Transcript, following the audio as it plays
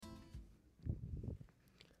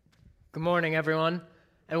Good morning, everyone,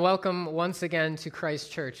 and welcome once again to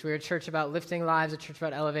Christ Church. We're a church about lifting lives, a church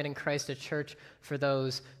about elevating Christ, a church for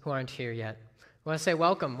those who aren't here yet. I want to say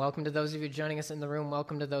welcome. Welcome to those of you joining us in the room.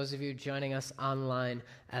 Welcome to those of you joining us online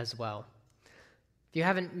as well. If you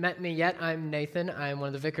haven't met me yet, I'm Nathan. I'm one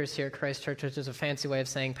of the vicars here at Christ Church, which is a fancy way of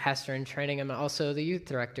saying pastor in training. I'm also the youth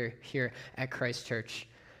director here at Christ Church.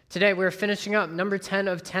 Today, we're finishing up number 10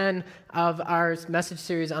 of 10 of our message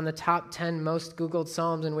series on the top 10 most Googled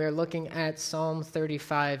Psalms, and we're looking at Psalm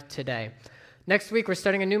 35 today. Next week, we're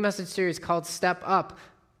starting a new message series called Step Up,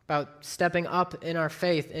 about stepping up in our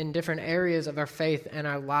faith in different areas of our faith and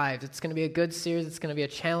our lives. It's going to be a good series. It's going to be a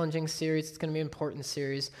challenging series. It's going to be an important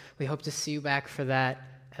series. We hope to see you back for that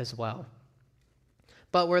as well.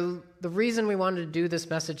 But the reason we wanted to do this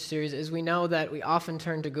message series is we know that we often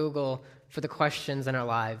turn to Google for the questions in our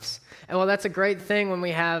lives. And while that's a great thing when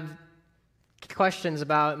we have questions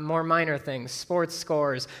about more minor things, sports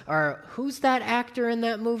scores, or who's that actor in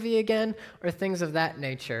that movie again, or things of that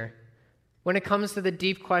nature, when it comes to the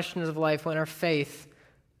deep questions of life, when our faith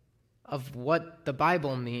of what the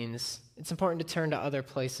Bible means, it's important to turn to other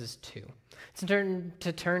places too. It's important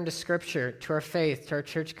to turn to Scripture, to our faith, to our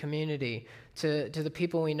church community, to the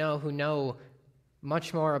people we know who know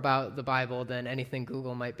much more about the Bible than anything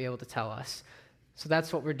Google might be able to tell us. So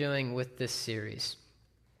that's what we're doing with this series.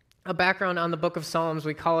 A background on the book of Psalms,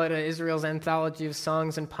 we call it Israel's anthology of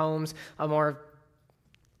songs and poems. A more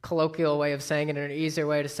colloquial way of saying it, and an easier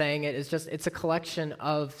way of saying it, is it's a collection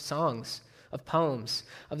of songs, of poems,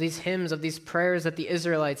 of these hymns, of these prayers that the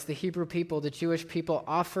Israelites, the Hebrew people, the Jewish people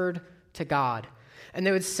offered to God. And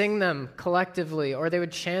they would sing them collectively, or they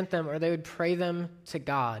would chant them, or they would pray them to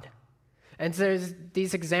God. And so there's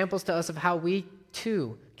these examples to us of how we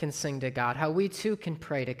too can sing to God, how we too can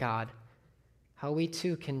pray to God, how we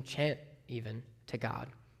too can chant even to God.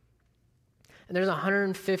 And there's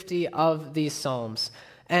 150 of these psalms.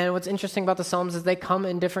 And what's interesting about the Psalms is they come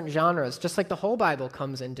in different genres, just like the whole Bible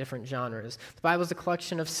comes in different genres. The Bible is a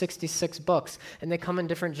collection of 66 books, and they come in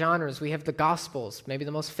different genres. We have the Gospels, maybe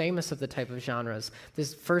the most famous of the type of genres,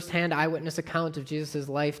 this first-hand eyewitness account of Jesus'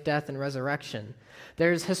 life, death, and resurrection.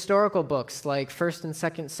 There's historical books like 1st and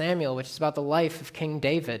 2nd Samuel, which is about the life of King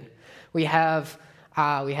David. We have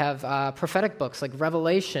prophetic books like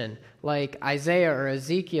Revelation, like Isaiah or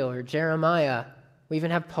Ezekiel or Jeremiah. We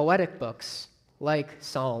even have poetic books like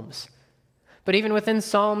Psalms. But even within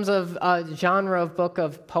Psalms of genre of book,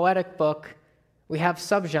 of poetic book, we have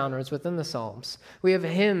subgenres within the Psalms. We have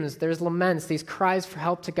hymns, there's laments, these cries for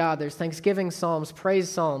help to God, there's thanksgiving psalms, praise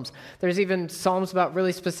psalms. There's even psalms about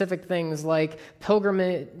really specific things like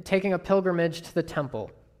taking a pilgrimage to the temple.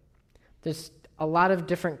 There's a lot of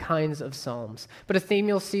different kinds of psalms. But a theme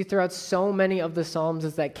you'll see throughout so many of the Psalms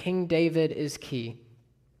is that King David is key.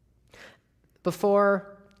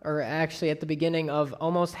 At the beginning of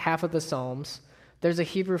almost half of the Psalms, there's a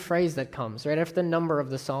Hebrew phrase that comes. Right after the number of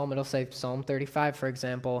the psalm, it'll say Psalm 35, for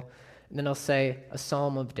example, and then it'll say a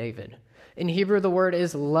Psalm of David. In Hebrew, the word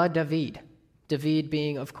is La David. David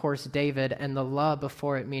being, of course, David, and the la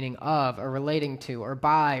before it meaning of, or relating to, or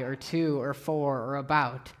by, or to, or for, or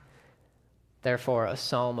about. Therefore, a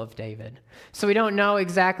Psalm of David. So we don't know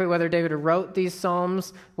exactly whether David wrote these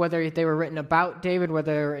psalms, whether they were written about David,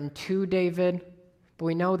 whether they were written to David, but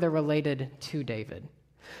we know they're related to David.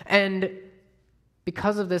 And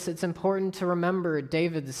because of this, it's important to remember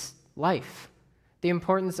David's life, the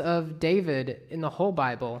importance of David in the whole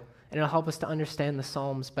Bible, and it'll help us to understand the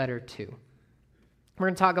Psalms better too. We're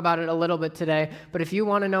going to talk about it a little bit today, but if you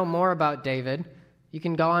want to know more about David, you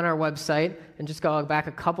can go on our website and just go back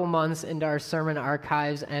a couple months into our sermon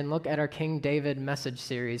archives and look at our King David message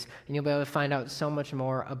series, and you'll be able to find out so much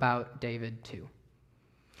more about David too.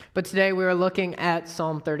 But today we are looking at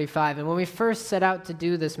Psalm 35, and when we first set out to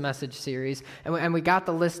do this message series, and we got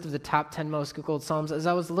the list of the top 10 most Googled Psalms, as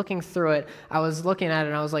I was looking through it, I was looking at it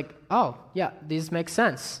and I was like, oh, yeah, these make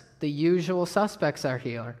sense. The usual suspects are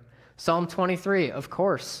here. Psalm 23, of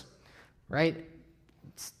course, right?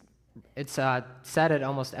 It's said at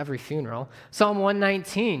almost every funeral. Psalm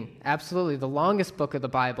 119, absolutely, the longest book of the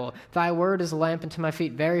Bible. Thy word is a lamp unto my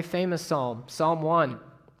feet, very famous psalm. Psalm 1.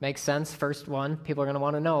 Makes sense, first one. People are going to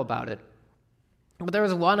want to know about it. But there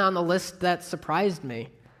was one on the list that surprised me,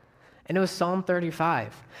 and it was Psalm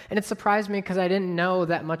 35. And it surprised me because I didn't know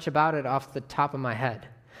that much about it off the top of my head.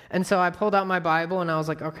 And so I pulled out my Bible, and I was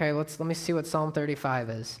like, okay, let me see what Psalm 35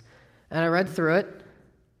 is. And I read through it,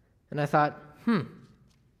 and I thought,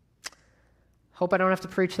 hope I don't have to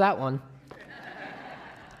preach that one.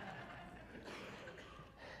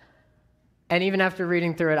 And even after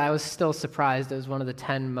reading through it, I was still surprised it was one of the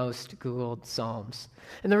 10 most Googled Psalms.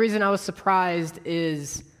 And the reason I was surprised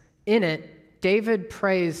is in it, David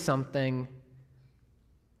prays something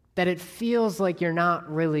that it feels like you're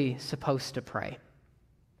not really supposed to pray.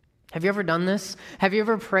 Have you ever done this? Have you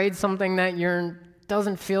ever prayed something that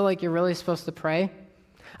doesn't feel like you're really supposed to pray?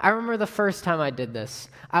 I remember the first time I did this.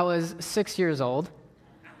 I was 6 years old,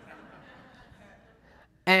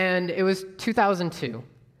 and it was 2002,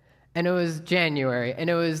 and it was January, and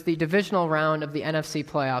it was the divisional round of the NFC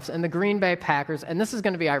playoffs, and the Green Bay Packers, and this is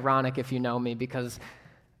going to be ironic if you know me, because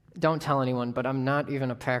don't tell anyone, but I'm not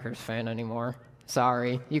even a Packers fan anymore.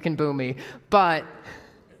 Sorry, you can boo me. But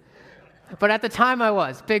at the time I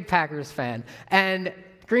was, big Packers fan. And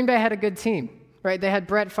Green Bay had a good team, right? They had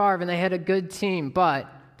Brett Favre and they had a good team,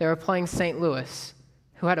 but they were playing St. Louis,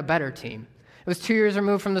 who had a better team. It was 2 years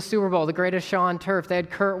removed from the Super Bowl, the greatest show on turf. They had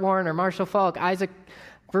Kurt Warner, Marshall Faulk, Isaac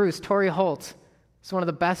Bruce, Torrey Holt. It's one of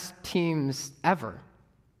the best teams ever.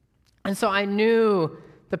 And so I knew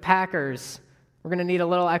the Packers were going to need a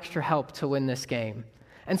little extra help to win this game.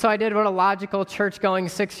 And so I did what a logical church-going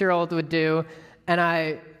 6-year-old would do, and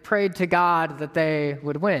I prayed to God that they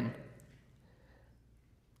would win.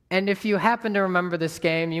 And if you happen to remember this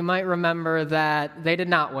game, you might remember that they did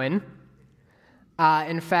not win.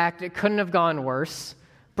 In fact, it couldn't have gone worse.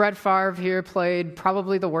 Brett Favre here played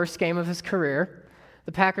probably the worst game of his career.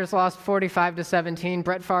 The Packers lost 45-17.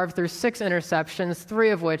 Brett Favre threw 6 interceptions,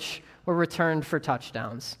 3 of which were returned for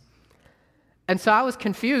touchdowns. And so I was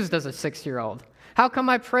confused as a 6-year-old. How come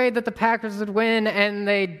I prayed that the Packers would win and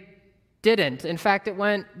they didn't? In fact, it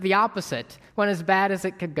went the opposite, went as bad as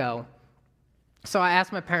it could go. So I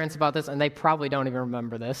asked my parents about this, and they probably don't even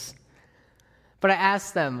remember this. But I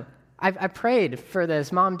asked them, I prayed for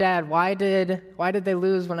this. Mom, Dad, why did they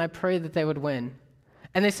lose when I prayed that they would win?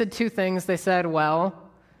 And they said 2 things. They said, well,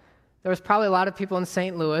 there was probably a lot of people in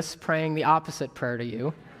St. Louis praying the opposite prayer to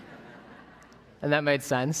you. And that made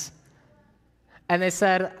sense. And they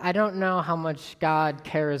said, I don't know how much God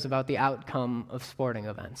cares about the outcome of sporting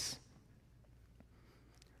events.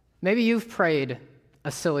 Maybe you've prayed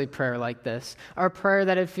a silly prayer like this, or a prayer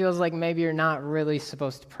that it feels like maybe you're not really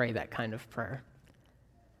supposed to pray that kind of prayer.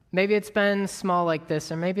 Maybe it's been small like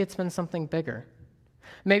this, or maybe it's been something bigger.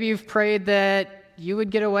 Maybe you've prayed that you would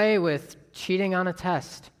get away with cheating on a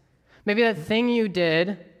test. Maybe that thing you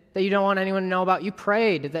did that you don't want anyone to know about, you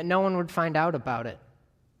prayed that no one would find out about it.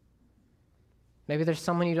 Maybe there's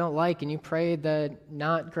someone you don't like, and you prayed that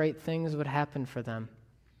not great things would happen for them.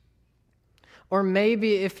 Or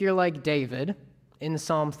maybe if you're like David in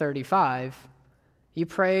Psalm 35, you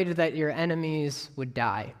prayed that your enemies would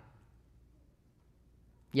die.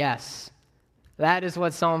 Yes, that is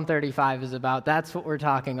what Psalm 35 is about. That's what we're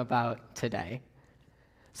talking about today.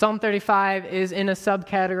 Psalm 35 is in a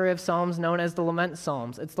subcategory of Psalms known as the Lament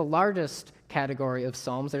Psalms. It's the largest category of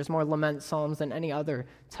Psalms. There's more lament Psalms than any other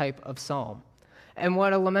type of Psalm. And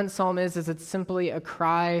what a lament psalm is it's simply a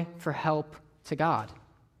cry for help to God.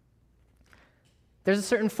 There's a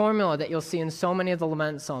certain formula that you'll see in so many of the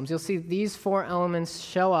lament psalms. You'll see these 4 elements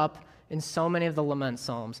show up in so many of the lament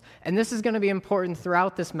psalms. And this is going to be important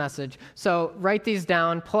throughout this message. So write these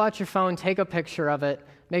down, pull out your phone, take a picture of it.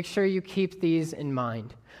 Make sure you keep these in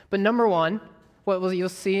mind. But number 1, what you'll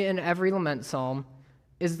see in every lament psalm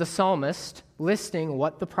is the psalmist listing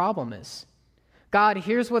what the problem is. God,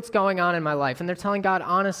 here's what's going on in my life. And they're telling God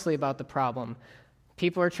honestly about the problem.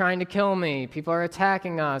 People are trying to kill me. People are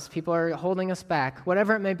attacking us. People are holding us back.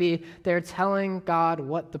 Whatever it may be, they're telling God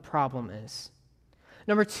what the problem is.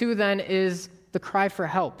 Number 2, then, is the cry for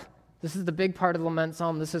help. This is the big part of the lament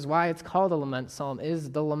psalm. This is why it's called a lament psalm,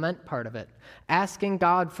 is the lament part of it. Asking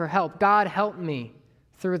God for help. God, help me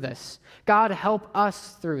through this. God, help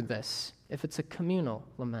us through this, if it's a communal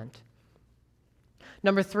lament.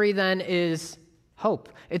 Number 3, then, is hope.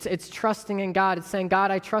 It's trusting in God. It's saying,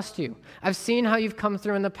 God, I trust you. I've seen how you've come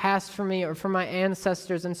through in the past for me or for my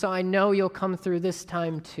ancestors, and so I know you'll come through this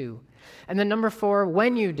time too. And then number 4,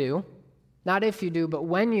 when you do, not if you do, but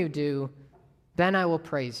when you do, then I will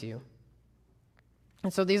praise you.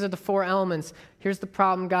 And so these are the 4 elements. Here's the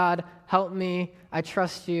problem, God, help me. I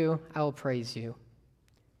trust you. I will praise you.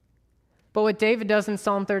 But what David does in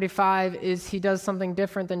Psalm 35 is he does something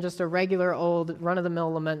different than just a regular old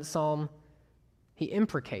run-of-the-mill lament psalm. He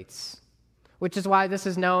imprecates, which is why this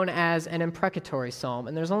is known as an imprecatory psalm.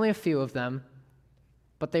 And there's only a few of them,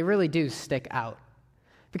 but they really do stick out.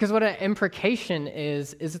 Because what an imprecation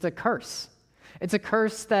is it's a curse. It's a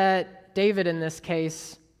curse that David, in this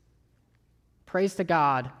case, prays to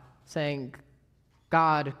God, saying,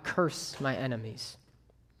 God, curse my enemies.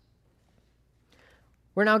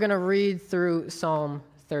 We're now going to read through Psalm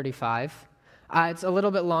 35. It's a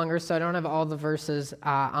little bit longer, so I don't have all the verses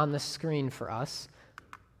on the screen for us.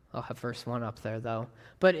 I'll have verse 1 up there, though.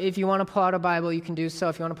 But if you want to pull out a Bible, you can do so.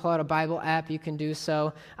 If you want to pull out a Bible app, you can do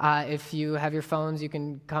so. If you have your phones, you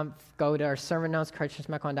can go to our sermon notes,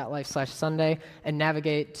 christchurchmequon.life/Sunday, and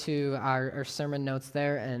navigate to our sermon notes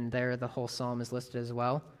there, and there the whole psalm is listed as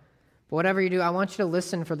well. But whatever you do, I want you to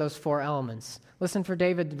listen for those 4 elements. Listen for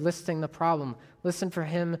David listing the problem. Listen for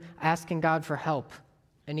him asking God for help,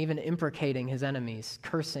 and even imprecating his enemies,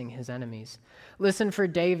 cursing his enemies. Listen for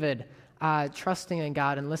David trusting in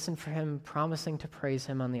God, and listen for him promising to praise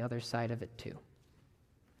him on the other side of it too.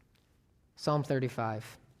 Psalm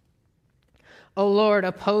 35. O Lord,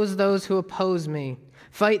 oppose those who oppose me.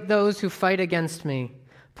 Fight those who fight against me.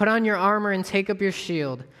 Put on your armor and take up your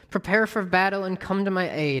shield. Prepare for battle and come to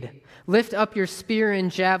my aid. Lift up your spear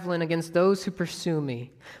and javelin against those who pursue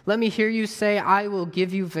me. Let me hear you say, I will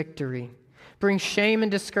give you victory. Bring shame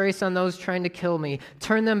and disgrace on those trying to kill me.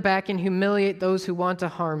 Turn them back and humiliate those who want to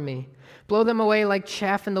harm me. Blow them away like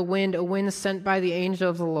chaff in the wind, a wind sent by the angel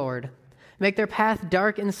of the Lord. Make their path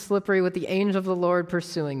dark and slippery with the angel of the Lord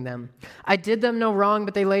pursuing them. I did them no wrong,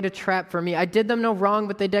 but they laid a trap for me. I did them no wrong,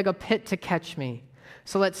 but they dug a pit to catch me.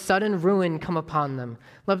 So let sudden ruin come upon them.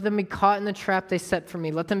 Let them be caught in the trap they set for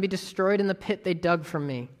me. Let them be destroyed in the pit they dug for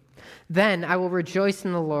me. Then I will rejoice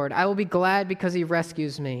in the Lord. I will be glad because he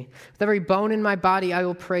rescues me. With every bone in my body I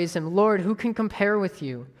will praise him. Lord, who can compare with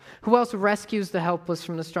you? Who else rescues the helpless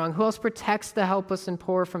from the strong? Who else protects the helpless and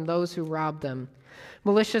poor from those who rob them?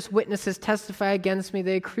 Malicious witnesses testify against me.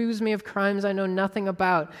 They accuse me of crimes I know nothing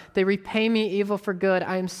about. They repay me evil for good.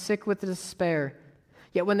 I am sick with despair.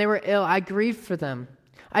 Yet when they were ill, I grieved for them.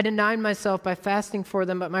 I denied myself by fasting for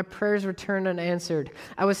them, but my prayers returned unanswered.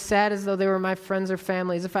 I was sad as though they were my friends or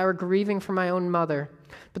family, as if I were grieving for my own mother.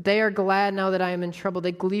 But they are glad now that I am in trouble.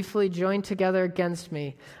 They gleefully join together against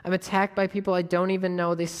me. I'm attacked by people I don't even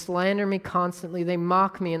know. They slander me constantly. They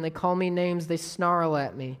mock me and they call me names. They snarl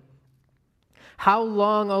at me. How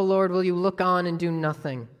long, O Lord, will you look on and do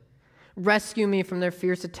nothing? Rescue me from their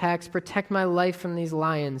fierce attacks. Protect my life from these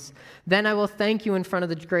lions. Then I will thank you in front of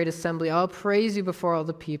the great assembly. I'll praise you before all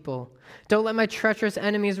the people. Don't let my treacherous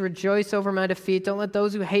enemies rejoice over my defeat. Don't let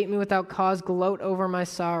those who hate me without cause gloat over my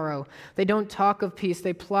sorrow. They don't talk of peace.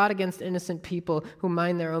 They plot against innocent people who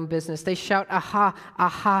mind their own business. They shout, aha,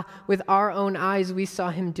 aha. With our own eyes we saw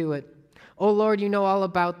him do it. O Lord, you know all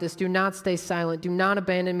about this. Do not stay silent. Do not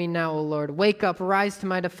abandon me now, O Lord. Wake up, rise to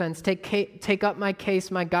my defense. Take up my case,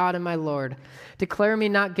 my God and my Lord. Declare me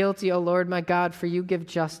not guilty, O Lord, my God, for you give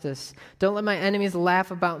justice. Don't let my enemies laugh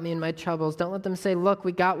about me in my troubles. Don't let them say, look,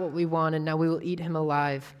 we got what we wanted. Now we will eat him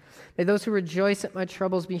alive. May those who rejoice at my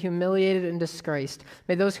troubles be humiliated and disgraced.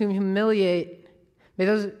 May those who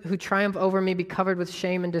triumph over me be covered with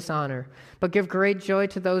shame and dishonor. But give great joy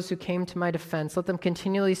to those who came to my defense. Let them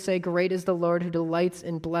continually say, great is the Lord who delights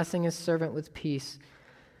in blessing his servant with peace.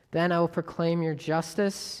 Then I will proclaim your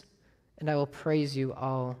justice, and I will praise you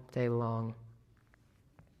all day long.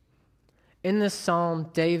 In this psalm,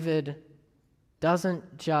 David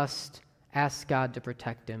doesn't just ask God to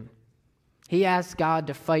protect him. He asks God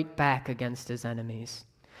to fight back against his enemies.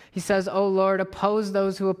 He says, O Lord, oppose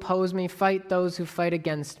those who oppose me, fight those who fight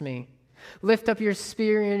against me. Lift up your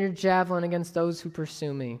spear and your javelin against those who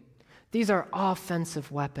pursue me. These are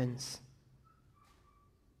offensive weapons.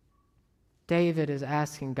 David is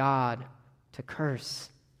asking God to curse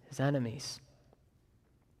his enemies.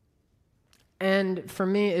 And for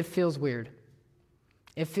me, it feels weird.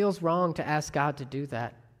 It feels wrong to ask God to do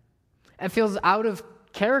that. It feels out of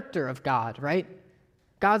character of God, right?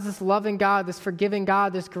 God's this loving God, this forgiving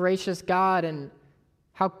God, this gracious God, and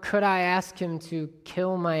how could I ask him to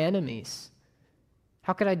kill my enemies?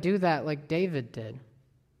 How could I do that like David did?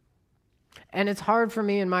 And it's hard for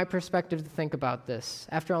me in my perspective to think about this.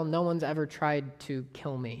 After all, no one's ever tried to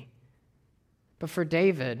kill me. But for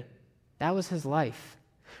David, that was his life.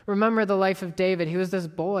 Remember the life of David. He was this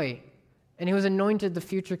boy, and he was anointed the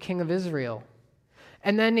future king of Israel.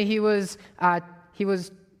 And then he was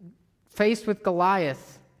faced with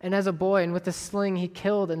Goliath, and as a boy, and with a sling, he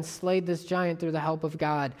killed and slayed this giant through the help of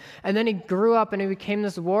God. And then he grew up and he became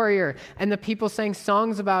this warrior, and the people sang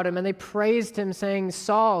songs about him, and they praised him, saying,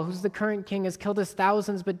 Saul, who's the current king, has killed his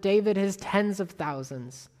thousands, but David his tens of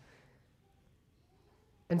thousands.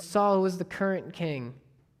 And Saul, who was the current king,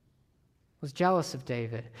 was jealous of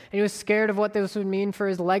David. And he was scared of what this would mean for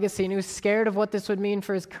his legacy, and he was scared of what this would mean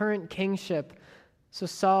for his current kingship. So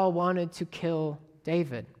Saul wanted to kill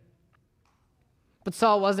David. But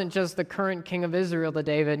Saul wasn't just the current king of Israel to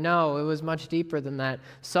David. No, it was much deeper than that.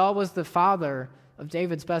 Saul was the father of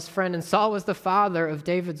David's best friend, and Saul was the father of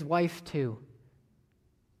David's wife too.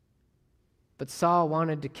 But Saul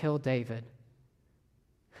wanted to kill David.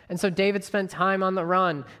 And so David spent time on the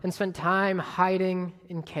run and spent time hiding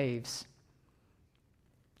in caves.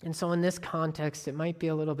 And so in this context, it might be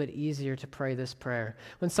a little bit easier to pray this prayer.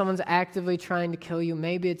 When someone's actively trying to kill you,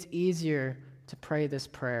 maybe it's easier to pray this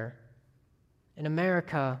prayer. In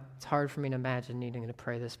America, it's hard for me to imagine needing to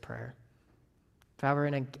pray this prayer. If I were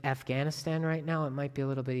in Afghanistan right now, it might be a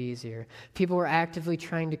little bit easier. If people were actively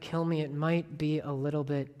trying to kill me, it might be a little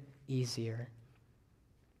bit easier.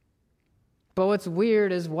 But what's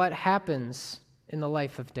weird is what happens in the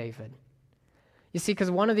life of David. You see,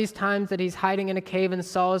 because one of these times that he's hiding in a cave and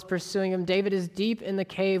Saul is pursuing him, David is deep in the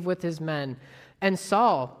cave with his men. And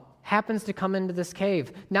Saul happens to come into this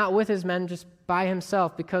cave, not with his men, just by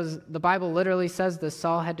himself, because the Bible literally says this,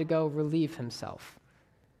 Saul had to go relieve himself.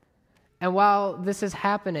 And while this is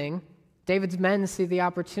happening, David's men see the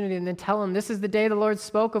opportunity and then tell him, this is the day the Lord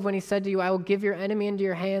spoke of when he said to you, I will give your enemy into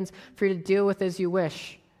your hands for you to deal with as you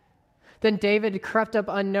wish. Then David crept up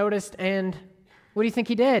unnoticed, and what do you think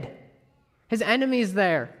he did? His enemy's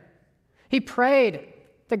there. He prayed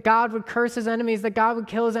that God would curse his enemies, that God would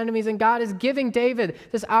kill his enemies, and God is giving David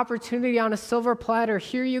this opportunity on a silver platter.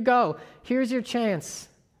 Here you go. Here's your chance.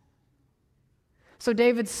 So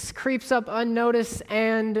David creeps up unnoticed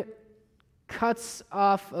and cuts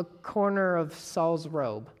off a corner of Saul's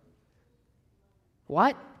robe.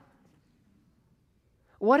 What?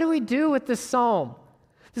 What do we do with this psalm?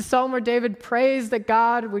 The psalm where David prays that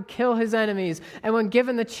God would kill his enemies, and when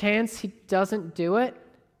given the chance, he doesn't do it.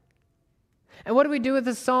 And what do we do with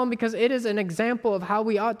this psalm? Because it is an example of how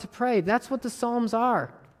we ought to pray. That's what the psalms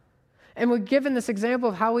are. And we're given this example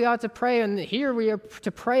of how we ought to pray, and here we are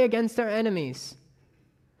to pray against our enemies.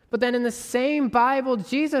 But then in the same Bible,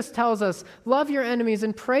 Jesus tells us, love your enemies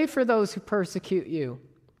and pray for those who persecute you.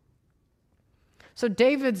 So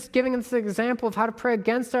David's giving us the example of how to pray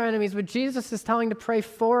against our enemies, but Jesus is telling to pray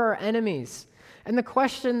for our enemies. And the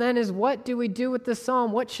question then is, what do we do with this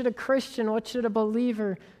psalm? What should a Christian, what should a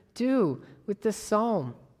believer do with this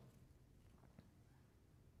psalm?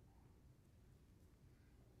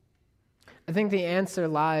 I think the answer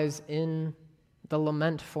lies in the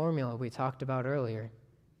lament formula we talked about earlier.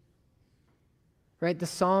 Right? The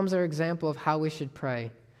Psalms are an example of how we should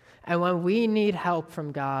pray. And when we need help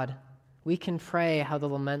from God, we can pray how the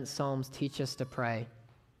lament psalms teach us to pray.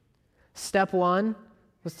 Step one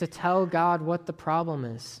was to tell God what the problem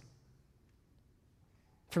is.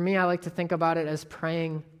 For me, I like to think about it as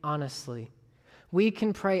praying honestly. We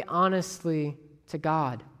can pray honestly to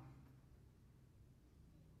God.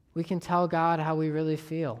 We can tell God how we really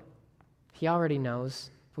feel. He already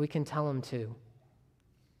knows, but we can tell him too.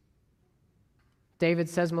 David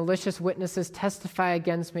says, malicious witnesses testify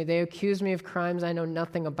against me. They accuse me of crimes I know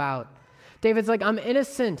nothing about. David's like, I'm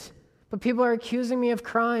innocent, but people are accusing me of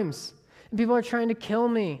crimes, and people are trying to kill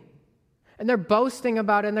me, and they're boasting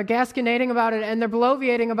about it, and they're gasconading about it, and they're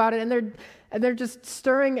bloviating about it, and they're just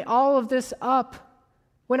stirring all of this up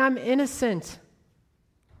when I'm innocent.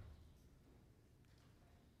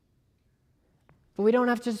 But we don't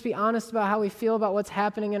have to just be honest about how we feel about what's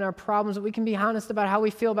happening in our problems, but we can be honest about how we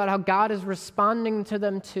feel about how God is responding to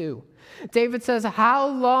them too. David says, how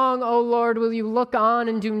long, O Lord, will you look on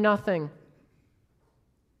and do nothing?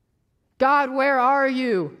 God, where are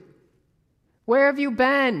you? Where have you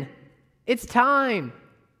been? It's time.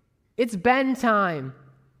 It's been time.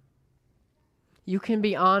 You can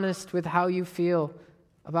be honest with how you feel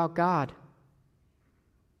about God.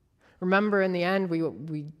 Remember, in the end,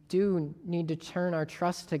 we do need to turn our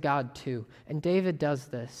trust to God too. And David does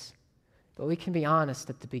this. But we can be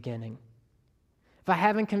honest at the beginning. If I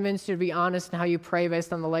haven't convinced you to be honest in how you pray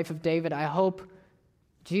based on the life of David, I hope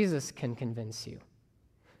Jesus can convince you.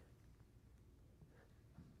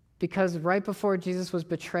 Because right before Jesus was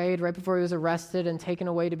betrayed, right before he was arrested and taken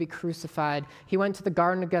away to be crucified, he went to the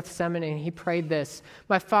Garden of Gethsemane and he prayed this,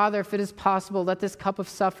 my Father, if it is possible, let this cup of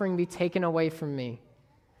suffering be taken away from me.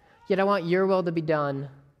 Yet I want your will to be done,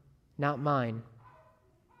 not mine.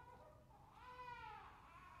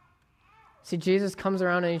 See, Jesus comes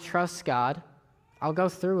around and he trusts God. I'll go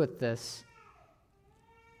through with this.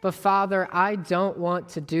 But Father, I don't want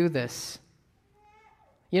to do this.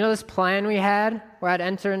 You know this plan we had where I'd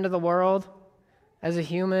enter into the world as a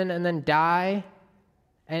human and then die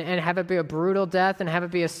and have it be a brutal death and have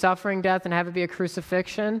it be a suffering death and have it be a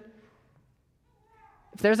crucifixion?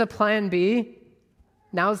 If there's a plan B,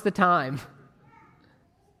 now's the time.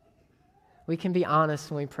 We can be honest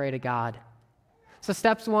when we pray to God. So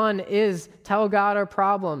steps one is tell God our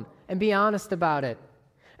problem and be honest about it.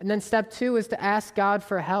 And then step two is to ask God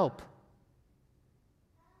for help.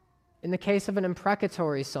 In the case of an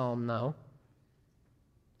imprecatory psalm, though,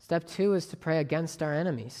 step two is to pray against our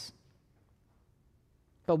enemies.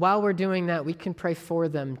 But while we're doing that, we can pray for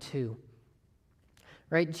them too.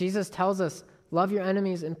 Right? Jesus tells us, love your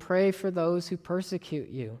enemies and pray for those who persecute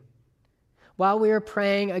you. While we are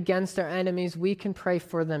praying against our enemies, we can pray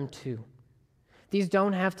for them too. These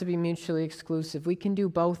don't have to be mutually exclusive. We can do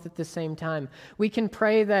both at the same time. We can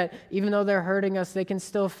pray that even though they're hurting us, they can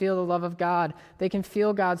still feel the love of God. They can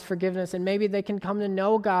feel God's forgiveness, and maybe they can come to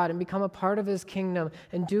know God and become a part of His kingdom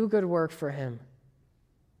and do good work for Him.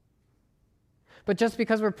 But just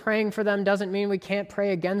because we're praying for them doesn't mean we can't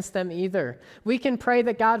pray against them either. We can pray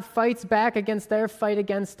that God fights back against their fight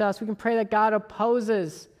against us. We can pray that God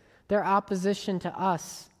opposes their opposition to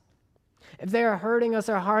us. If they are hurting us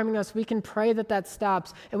or harming us, we can pray that that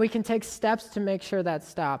stops, and we can take steps to make sure that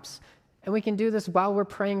stops. And we can do this while we're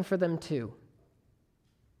praying for them too.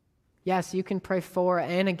 Yes, you can pray for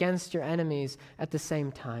and against your enemies at the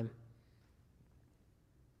same time.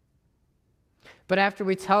 But after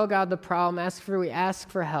we tell God the problem, we ask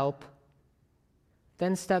for help,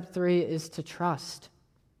 then step 3 is to trust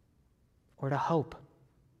or to hope.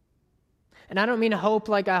 And I don't mean hope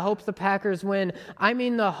like I hope the Packers win. I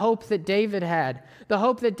mean the hope that David had. The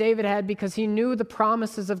hope that David had because he knew the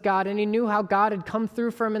promises of God and he knew how God had come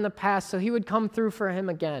through for him in the past, so he would come through for him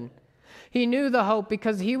again. He knew the hope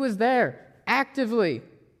because he was there actively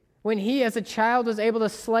when he as a child was able to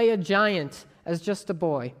slay a giant as just a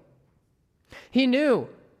boy. He knew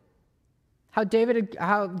how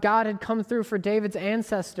God had come through for David's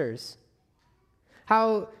ancestors,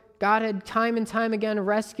 how God had time and time again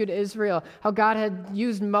rescued Israel, how God had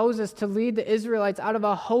used Moses to lead the Israelites out of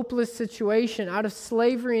a hopeless situation, out of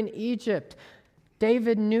slavery in Egypt.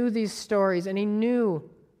 David knew these stories, and he knew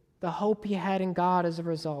the hope he had in God as a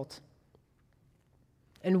result.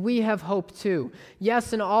 And we have hope too.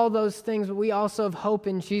 Yes, in all those things, but we also have hope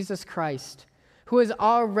in Jesus Christ, who has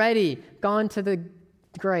already gone to the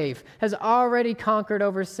grave, has already conquered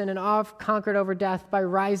over sin and conquered over death by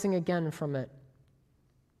rising again from it.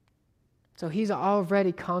 So he's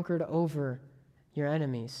already conquered over your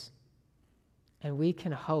enemies. And we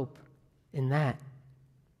can hope in that.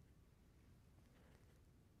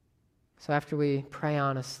 So after we pray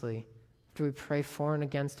honestly, after we pray for and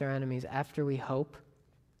against our enemies, after we hope,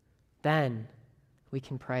 then we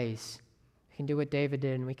can praise. We can do what David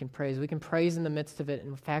did, and we can praise. We can praise in the midst of it.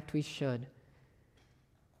 In fact, we should.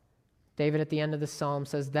 David at the end of the psalm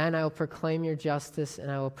says, "Then I will proclaim your justice,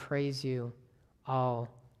 and I will praise you all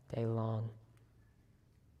day long."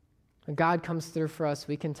 When God comes through for us,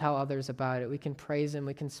 we can tell others about it. We can praise Him.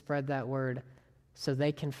 We can spread that word so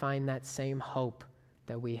they can find that same hope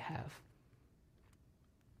that we have.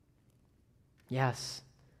 Yes,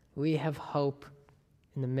 we have hope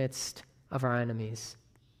in the midst of our enemies.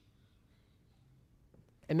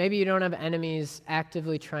 And maybe you don't have enemies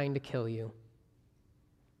actively trying to kill you.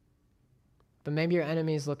 But maybe your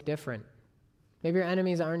enemies look different. Maybe your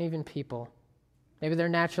enemies aren't even people. Maybe they're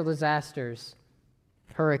natural disasters,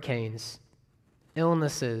 hurricanes,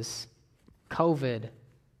 illnesses, COVID,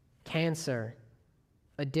 cancer,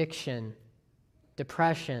 addiction,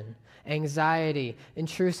 depression, anxiety,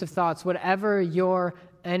 intrusive thoughts, whatever your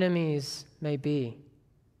enemies may be.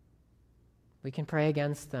 We can pray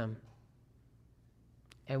against them.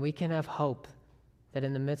 And we can have hope that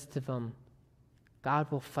in the midst of them, God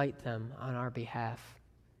will fight them on our behalf.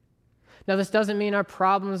 Now, this doesn't mean our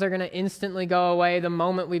problems are going to instantly go away the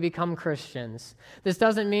moment we become Christians. This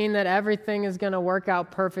doesn't mean that everything is going to work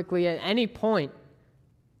out perfectly at any point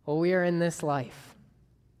while we are in this life.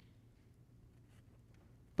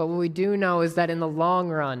 But what we do know is that in the long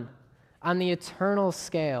run, on the eternal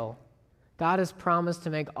scale, God has promised to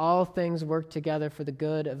make all things work together for the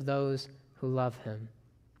good of those who love Him.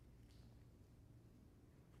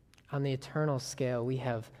 On the eternal scale, we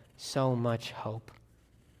have so much hope.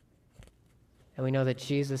 And we know that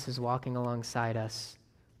Jesus is walking alongside us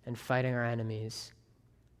and fighting our enemies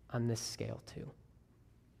on this scale too.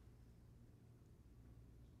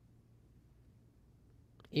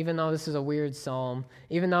 Even though this is a weird psalm,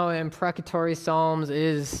 even though imprecatory psalms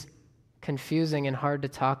is confusing and hard to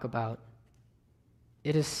talk about,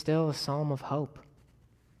 it is still a psalm of hope.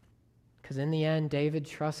 Because in the end, David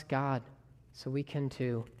trusts God, so we can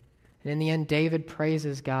too. And in the end, David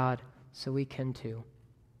praises God, so we can too.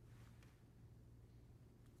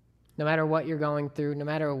 No matter what you're going through, no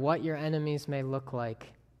matter what your enemies may look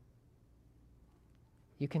like,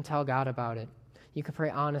 you can tell God about it. You can pray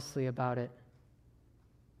honestly about it.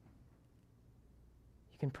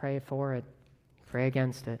 You can pray for it, pray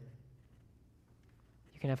against it.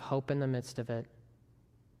 You can have hope in the midst of it.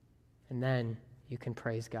 And then you can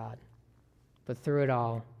praise God. But through it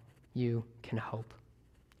all, you can hope.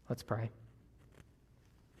 Let's pray.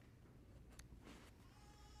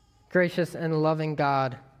 Gracious and loving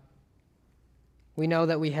God, we know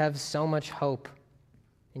that we have so much hope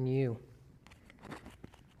in you.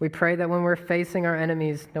 We pray that when we're facing our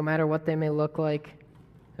enemies, no matter what they may look like,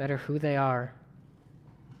 no matter who they are,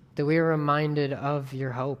 that we are reminded of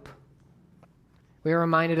your hope. We are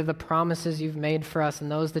reminded of the promises you've made for us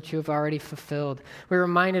and those that you have already fulfilled. We're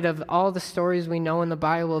reminded of all the stories we know in the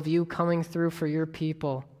Bible of you coming through for your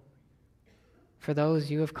people, for those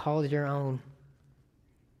you have called your own.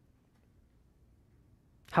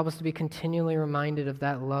 Help us to be continually reminded of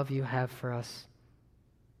that love you have for us.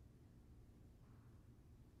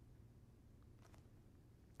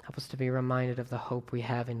 Help us to be reminded of the hope we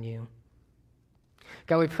have in you.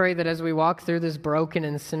 God, we pray that as we walk through this broken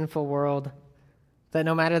and sinful world, that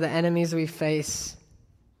no matter the enemies we face,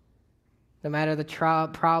 no matter the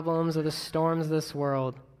problems or the storms of this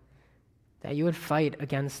world, that you would fight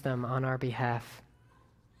against them on our behalf.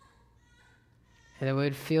 And that we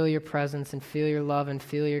would feel your presence and feel your love and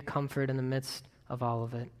feel your comfort in the midst of all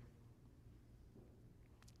of it.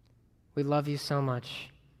 We love you so much.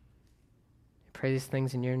 I pray these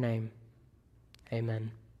things in your name.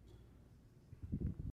 Amen.